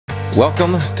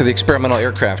Welcome to the Experimental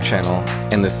Aircraft channel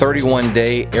and the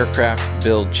 31-day aircraft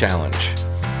build challenge.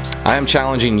 I am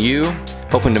challenging you,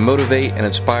 hoping to motivate and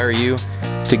inspire you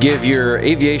to give your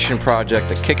aviation project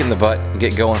a kick in the butt and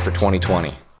get going for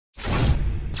 2020.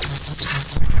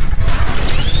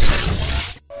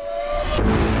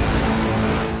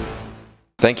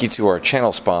 Thank you to our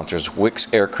channel sponsors, Wicks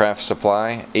Aircraft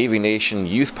Supply, AviNation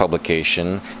Youth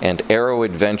Publication, and Aero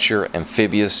Adventure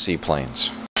Amphibious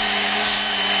Seaplanes.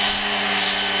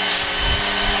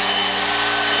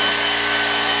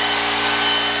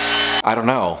 I don't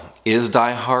know, is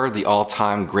Die Hard the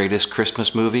all-time greatest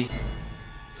Christmas movie?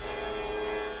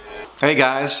 Hey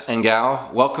guys and gal,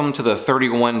 welcome to the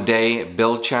 31-day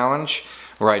build challenge,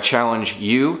 where I challenge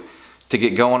you to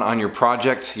get going on your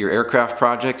project, your aircraft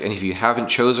project, and if you haven't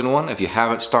chosen one, if you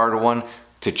haven't started one,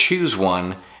 to choose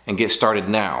one and get started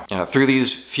now. Through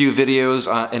these few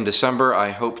videos in December,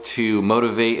 I hope to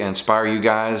motivate and inspire you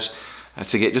guys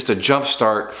to get just a jump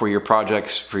start for your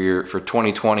projects for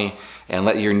 2020 and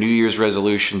let your New Year's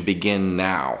resolution begin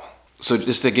now. So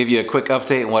just to give you a quick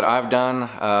update on what I've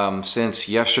done since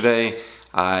yesterday,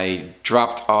 I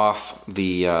dropped off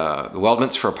the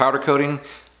weldments for powder coating.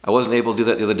 I wasn't able to do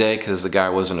that the other day because the guy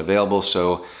wasn't available,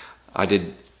 so I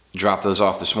did drop those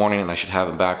off this morning and I should have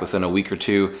them back within a week or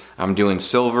two. I'm doing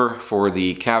silver for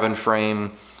the cabin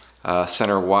frame,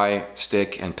 center Y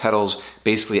stick and pedals.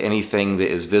 Basically anything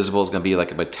that is visible is going to be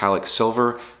like a metallic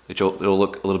silver, which it'll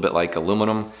look a little bit like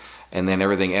aluminum. And then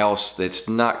everything else that's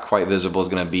not quite visible is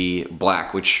going to be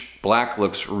black, which black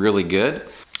looks really good.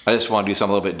 I just want to do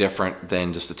something a little bit different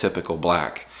than just the typical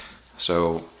black.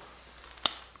 So,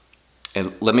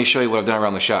 and let me show you what I've done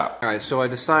around the shop. All right, so I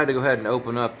decided to go ahead and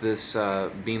open up this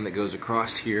beam that goes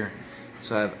across here,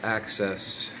 so I have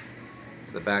access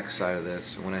to the back side of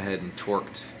this. I went ahead and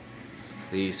torqued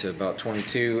these to about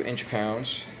 22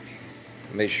 inch-pounds.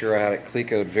 Made sure I had it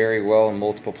clecoed very well in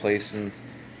multiple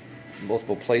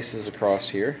places across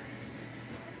here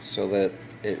so that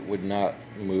it would not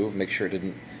move. Make sure it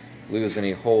didn't lose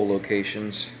any hole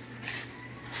locations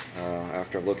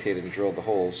after I've located and drilled the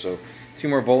holes. So 2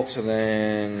 more bolts and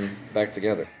then back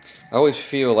together. I always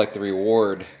feel like the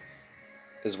reward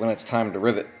is when it's time to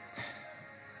rivet.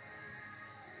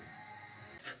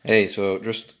 Hey, so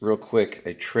just real quick,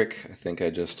 a trick I think I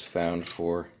just found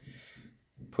for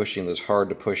pushing this hard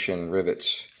to push in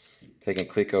rivets. Taking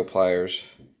cleco pliers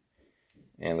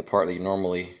and the part that you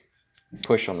normally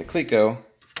push on the cleco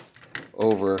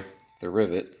over the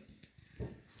rivet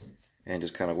and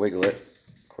just kind of wiggle it.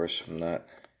 Of course, I'm not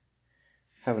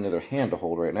having another hand to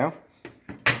hold right now.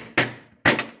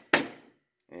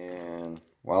 And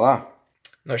voila.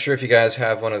 Not sure if you guys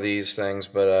have one of these things,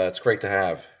 but it's great to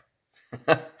have.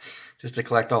 Just to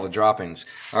collect all the droppings.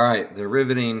 Alright, the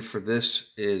riveting for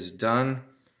this is done.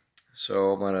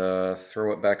 So I'm going to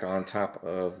throw it back on top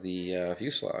of the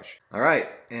fuselage. Alright,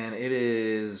 and it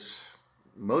is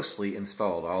mostly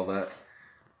installed. All that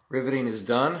riveting is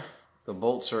done. The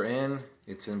bolts are in.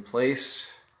 It's in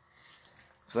place.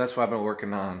 So that's what I've been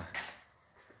working on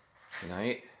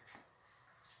tonight.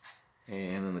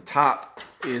 And then the top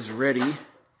is ready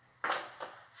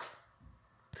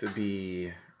to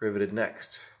be riveted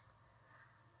next.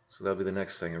 So that'll be the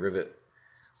next thing. I rivet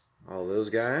all those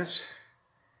guys.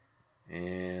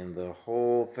 And the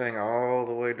whole thing all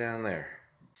the way down there.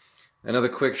 Another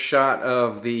quick shot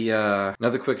of the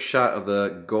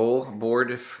goal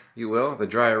board, if you will, the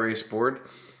dry erase board.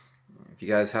 If you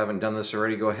guys haven't done this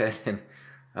already, go ahead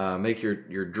and make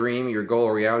your dream, your goal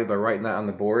a reality by writing that on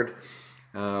the board.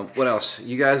 What else?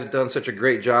 You guys have done such a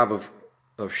great job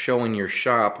of showing your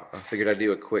shop. I figured I'd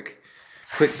do a quick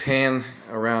pan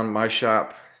around my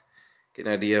shop, get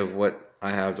an idea of what I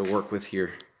have to work with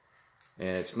here.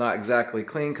 And it's not exactly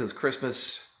clean because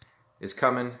Christmas is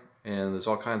coming and there's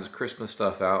all kinds of Christmas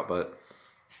stuff out, but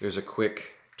there's a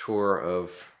quick tour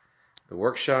of the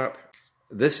workshop.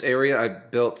 This area I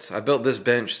built this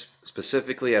bench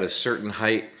specifically at a certain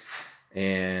height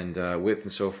and width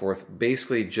and so forth,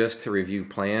 basically just to review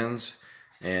plans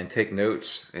and take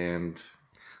notes and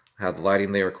have the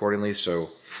lighting there accordingly.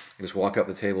 So I just walk up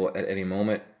the table at any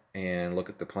moment and look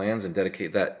at the plans and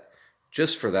dedicate that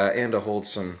just for that, and to hold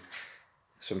some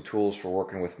tools for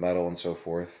working with metal and so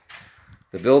forth.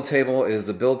 The build table is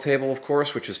the build table, of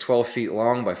course, which is 12 feet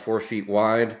long by 4 feet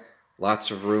wide.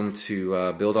 Lots of room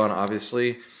to build on,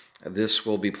 obviously. This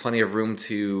will be plenty of room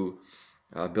to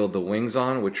build the wings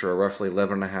on, which are roughly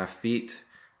 11.5 feet.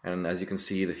 And as you can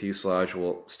see, the fuselage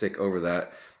will stick over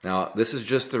that. Now, this is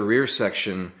just the rear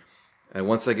section. And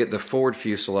once I get the forward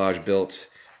fuselage built,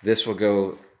 this will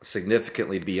go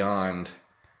significantly beyond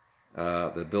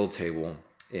the build table.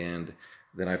 And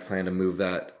then I plan to move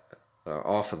that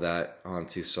off of that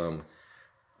onto some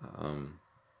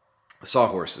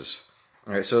sawhorses.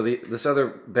 All right, so this other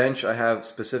bench I have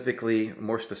specifically,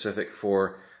 more specific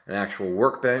for an actual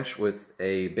workbench with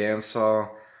a bandsaw,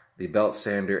 the belt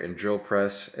sander and drill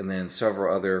press, and then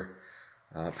several other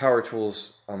power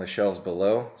tools on the shelves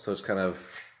below. So it's kind of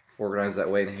organized that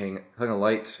way, and hung a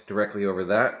light directly over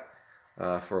that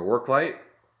for a work light.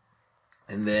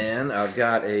 And then I've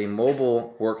got a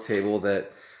mobile work table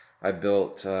that I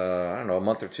built, I don't know, a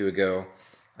month or two ago.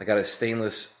 I got a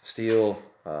stainless steel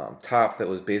top that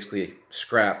was basically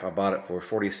scrap. I bought it for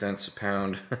 40 cents a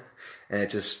pound, and it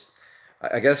just,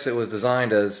 I guess it was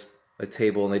designed as a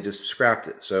table and they just scrapped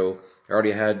it. So I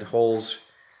already had holes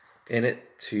in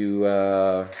it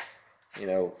to, you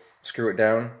know, screw it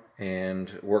down,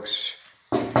 and works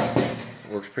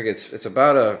pretty good. It's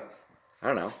about a, I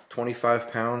don't know,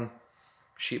 25-pound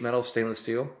sheet metal stainless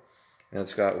steel, and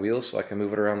it's got wheels so I can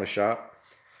move it around the shop.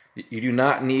 You do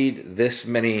not need this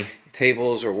many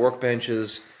tables or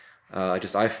workbenches.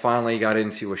 I finally got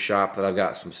into a shop that I've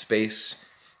got some space,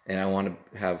 and I want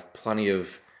to have plenty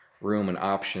of room and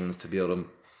options to be able to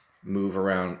move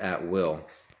around at will.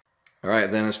 All right,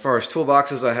 then as far as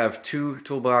toolboxes, I have 2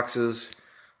 toolboxes.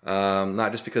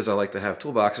 Not just because I like to have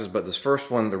toolboxes, but this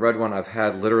first one, the red one, I've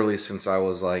had literally since I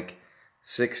was like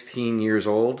 16 years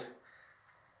old.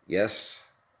 Yes,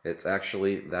 it's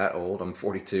actually that old. I'm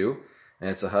 42, and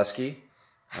it's a Husky.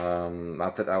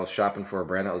 Not that I was shopping for a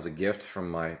brand, that was a gift from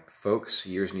my folks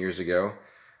years and years ago.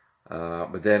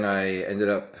 But then I ended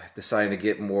up deciding to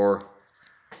get more.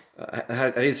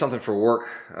 I needed something for work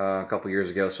a couple years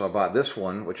ago, so I bought this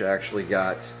one, which I actually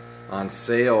got on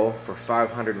sale for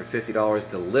 $550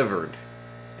 delivered,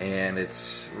 and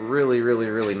it's really, really,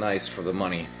 really nice for the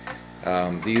money.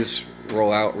 These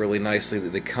roll out really nicely.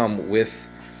 They come with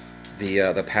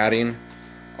the padding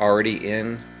already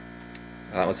in.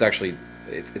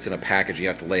 It's in a package. You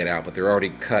have to lay it out, but they're already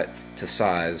cut to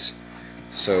size.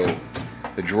 So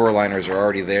the drawer liners are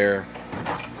already there,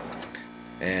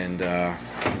 and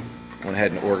went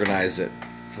ahead and organized it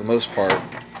for the most part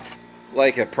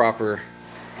like a proper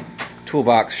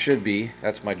toolbox should be.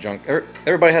 That's my junk.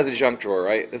 Everybody has a junk drawer,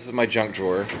 right? This is my junk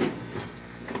drawer.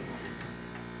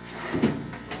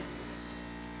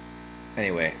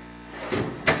 Anyway,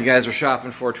 if you guys are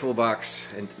shopping for a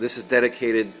toolbox, and this is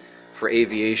dedicated for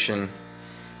aviation,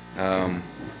 yeah,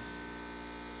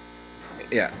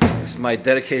 this is my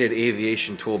dedicated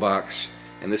aviation toolbox,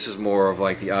 and this is more of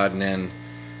like the odd and end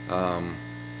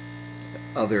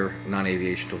other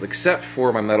non-aviation tools, except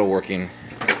for my metalworking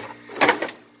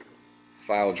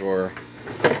file drawer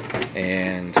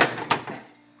and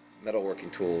metalworking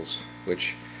tools,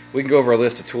 which we can go over a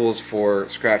list of tools for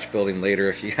scratch building later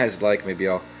if you guys like. Maybe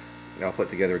I'll put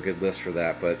together a good list for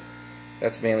that, but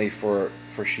that's mainly for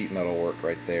sheet metal work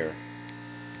right there.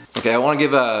 Okay, I want to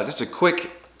give just a quick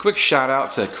shout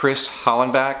out to Chris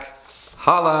Hollenbach.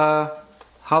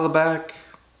 Hollenbach.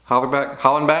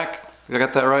 I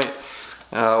got that right?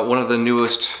 One of the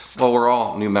newest, well, we're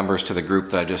all new members to the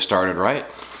group that I just started, right?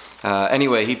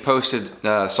 Anyway, he posted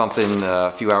something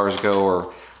a few hours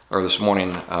ago or this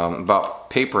morning about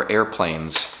paper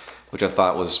airplanes, which I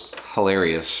thought was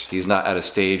hilarious. He's not at a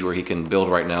stage where he can build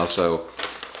right now, so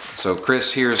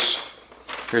Chris, here's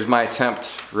my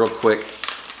attempt real quick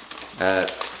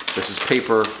at, this is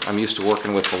paper. I'm used to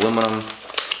working with aluminum.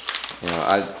 You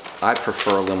know, I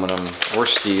prefer aluminum or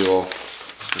steel.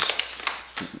 Just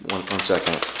one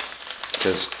second,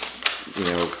 because, you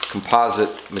know,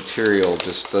 composite material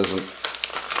just doesn't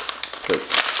fit.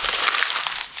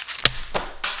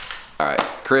 All right,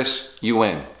 Chris, you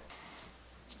win.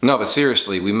 No, but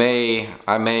seriously,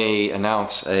 I may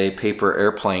announce a paper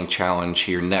airplane challenge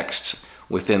here next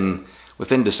within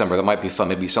December. That might be fun.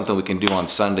 Maybe something we can do on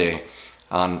Sunday.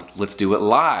 Let's do it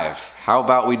live. How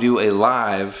about we do a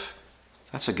live?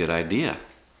 That's a good idea.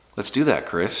 Let's do that,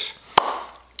 Chris.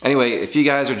 Anyway, if you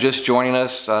guys are just joining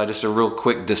us, just a real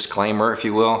quick disclaimer, if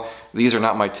you will. These are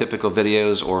not my typical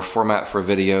videos or format for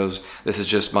videos. This is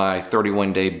just my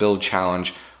 31-day build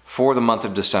challenge for the month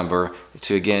of December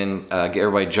to, again, get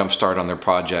everybody jump-started on their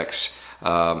projects.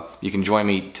 You can join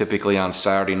me typically on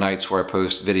Saturday nights where I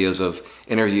post videos of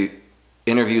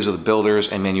interviews with builders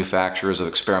and manufacturers of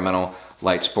experimental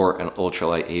light sport and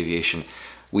ultralight aviation.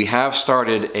 We have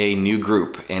started a new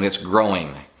group, and it's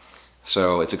growing.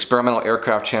 So it's Experimental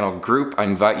Aircraft Channel Group. I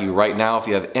invite you right now, if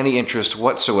you have any interest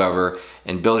whatsoever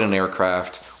in building an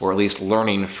aircraft, or at least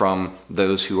learning from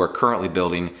those who are currently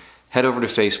building, head over to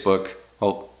Facebook.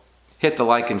 Well, hit the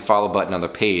like and follow button on the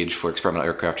page for Experimental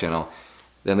Aircraft Channel.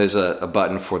 Then there's a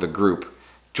button for the group.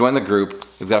 Join the group.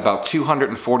 We've got about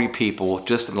 240 people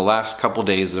just in the last couple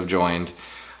days that have joined.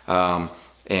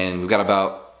 And we've got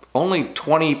about only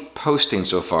 20 postings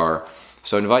so far.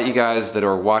 So I invite you guys that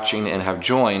are watching and have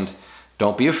joined,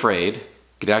 don't be afraid.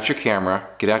 Get out your camera,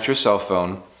 get out your cell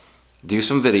phone, do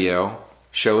some video,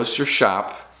 show us your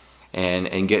shop,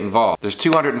 and get involved. There's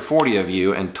 240 of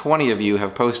you and 20 of you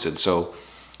have posted, so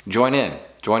join in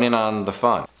on the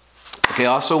fun. Okay, I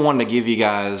also wanted to give you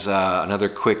guys another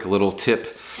quick little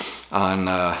tip on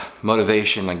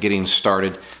motivation on getting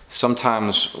started.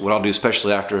 Sometimes what I'll do,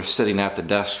 especially after sitting at the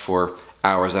desk for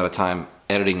hours at a time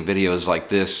editing videos like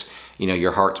this, you know,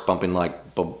 your heart's bumping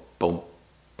like boom, boom,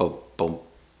 boom, boom,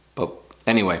 boom.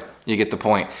 Anyway, you get the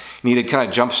point. You need to kind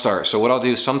of jumpstart. So what I'll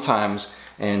do sometimes,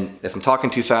 and if I'm talking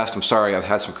too fast, I'm sorry, I've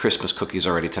had some Christmas cookies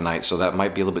already tonight, so that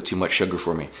might be a little bit too much sugar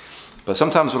for me. But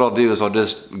sometimes what I'll do is I'll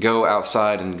just go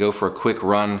outside and go for a quick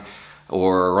run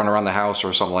or run around the house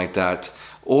or something like that.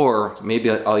 Or maybe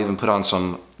I'll even put on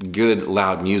some good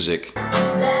loud music.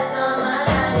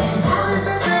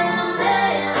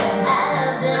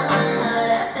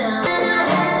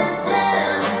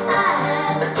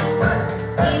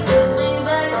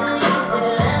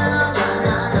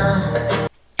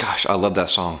 I love that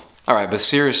song. All right, but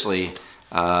seriously,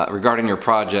 regarding your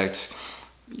project,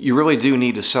 you really do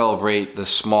need to celebrate the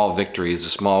small victories, the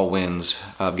small wins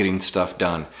of getting stuff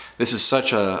done. This is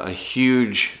such a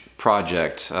huge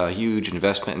project, a huge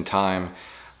investment in time.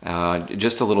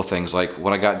 Just the little things like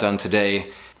what I got done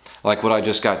today, like what I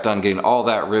just got done getting all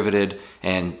that riveted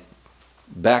and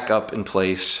back up in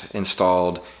place,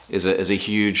 installed, is a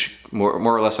huge, more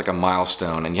or less like a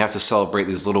milestone. And you have to celebrate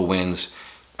these little wins.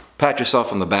 Pat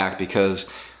yourself on the back because,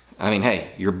 I mean, hey,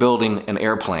 you're building an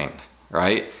airplane,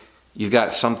 right? You've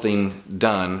got something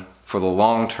done for the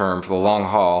long term, for the long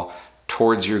haul,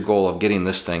 towards your goal of getting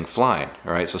this thing flying,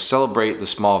 all right? So celebrate the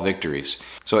small victories.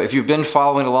 So if you've been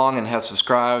following along and have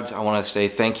subscribed, I want to say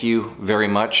thank you very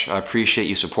much. I appreciate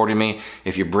you supporting me.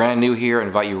 If you're brand new here, I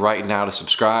invite you right now to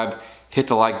subscribe. Hit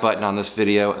the like button on this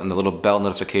video and the little bell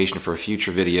notification for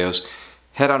future videos.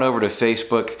 Head on over to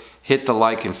Facebook, hit the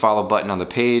like and follow button on the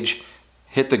page,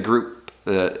 hit the group,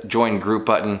 join group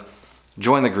button,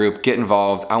 join the group, get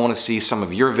involved. I want to see some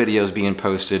of your videos being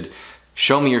posted.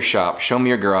 Show me your shop, show me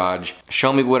your garage,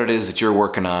 show me what it is that you're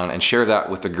working on and share that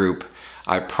with the group.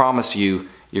 I promise you,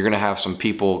 you're gonna have some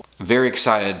people very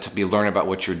excited to be learning about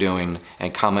what you're doing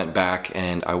and comment back,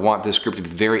 and I want this group to be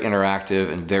very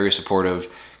interactive and very supportive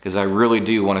because I really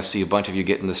do want to see a bunch of you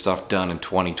getting this stuff done in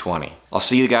 2020. I'll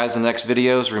see you guys in the next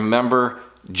videos. Remember,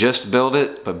 just build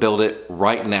it, but build it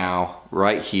right now,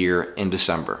 right here in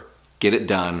December. Get it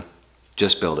done,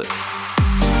 just build it.